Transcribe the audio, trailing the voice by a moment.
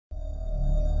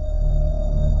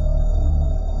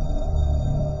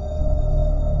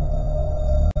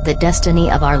The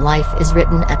destiny of our life is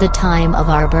written at the time of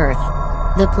our birth.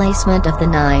 The placement of the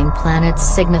 9 planets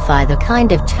signify the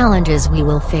kind of challenges we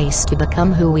will face to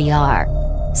become who we are.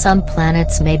 Some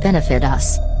planets may benefit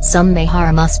us, some may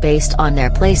harm us based on their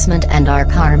placement and our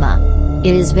karma.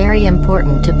 It is very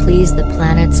important to please the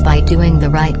planets by doing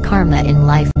the right karma in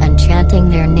life and chanting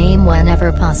their name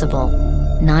whenever possible.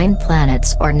 9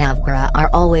 planets or navgraha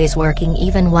are always working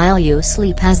even while you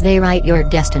sleep as they write your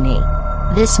destiny.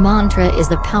 This mantra is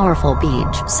the powerful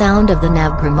bij sound of the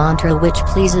navgraha mantra which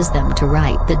pleases them to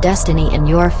write the destiny in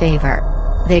your favor.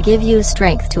 They give you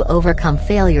strength to overcome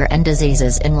failure and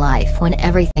diseases in life when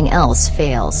everything else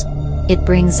fails. It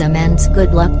brings immense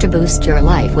good luck to boost your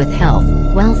life with health,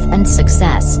 wealth and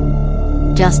success.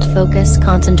 Just focus,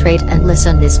 concentrate and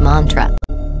listen this mantra.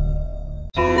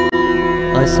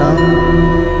 Asam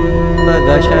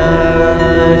bagasha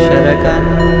sharakan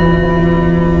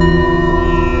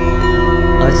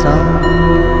Asam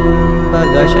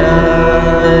bagasha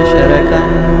sharakan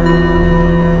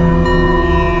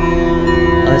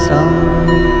Asam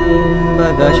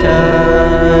bagasha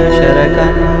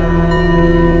sharakan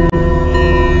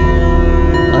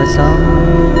Asam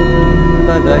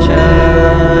bagasha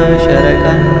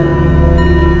sharakan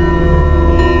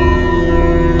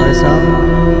Asam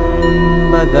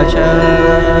bagasha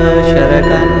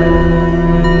sharakan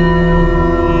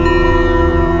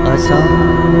Asam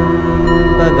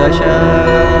bagasha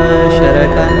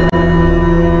sharakan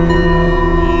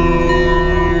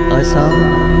Asam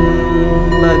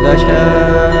bagasha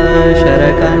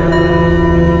sharakan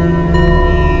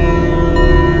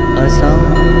Asam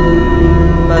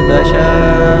bagasha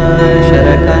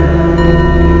sharakan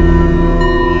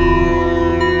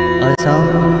Asam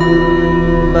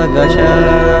bagasha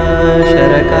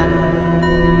sharakan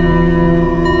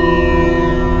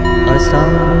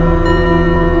Asam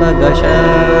bagasha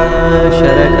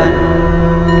sharakan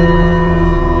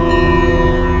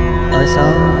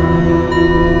Asam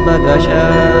bagasha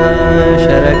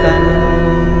sharakan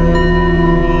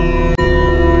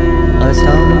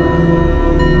Asam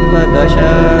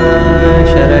bagasha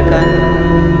sharakan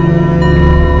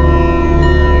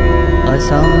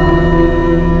Asam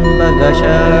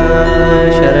bagasha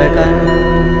sharakan